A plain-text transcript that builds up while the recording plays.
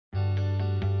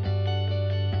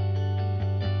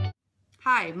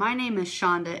Hi, my name is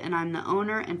Shonda and I'm the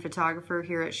owner and photographer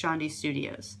here at Shondy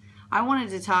Studios. I wanted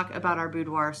to talk about our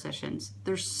boudoir sessions.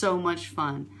 They're so much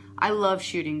fun. I love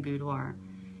shooting boudoir.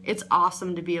 It's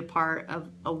awesome to be a part of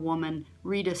a woman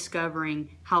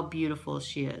rediscovering how beautiful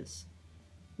she is.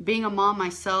 Being a mom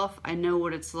myself, I know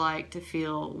what it's like to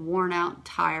feel worn out,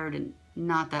 tired, and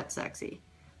not that sexy.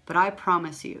 But I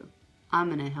promise you, I'm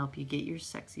going to help you get your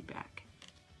sexy back.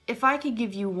 If I could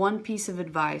give you one piece of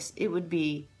advice, it would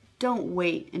be, don't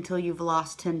wait until you've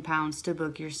lost 10 pounds to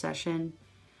book your session.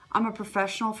 I'm a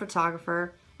professional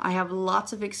photographer. I have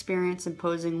lots of experience in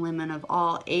posing women of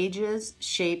all ages,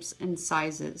 shapes, and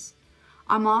sizes.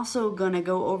 I'm also going to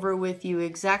go over with you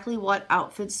exactly what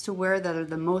outfits to wear that are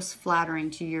the most flattering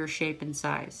to your shape and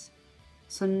size.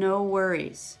 So no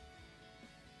worries.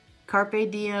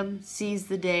 Carpe diem, seize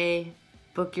the day,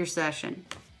 book your session.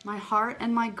 My heart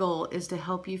and my goal is to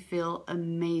help you feel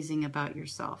amazing about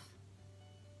yourself.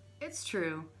 It's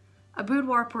true. A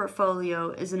boudoir portfolio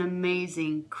is an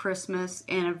amazing Christmas,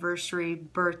 anniversary,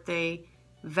 birthday,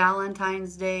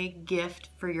 Valentine's Day gift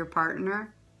for your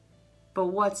partner. But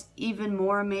what's even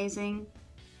more amazing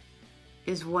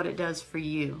is what it does for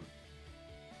you.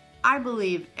 I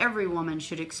believe every woman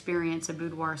should experience a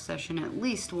boudoir session at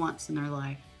least once in their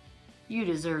life. You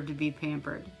deserve to be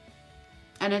pampered.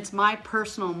 And it's my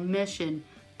personal mission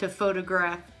to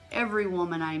photograph every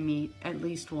woman I meet at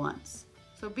least once.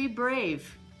 So be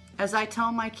brave. As I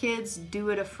tell my kids, do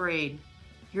it afraid.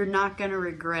 You're not going to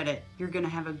regret it. You're going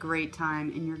to have a great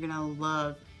time and you're going to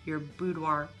love your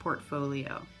boudoir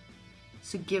portfolio.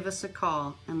 So give us a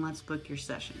call and let's book your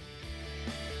session.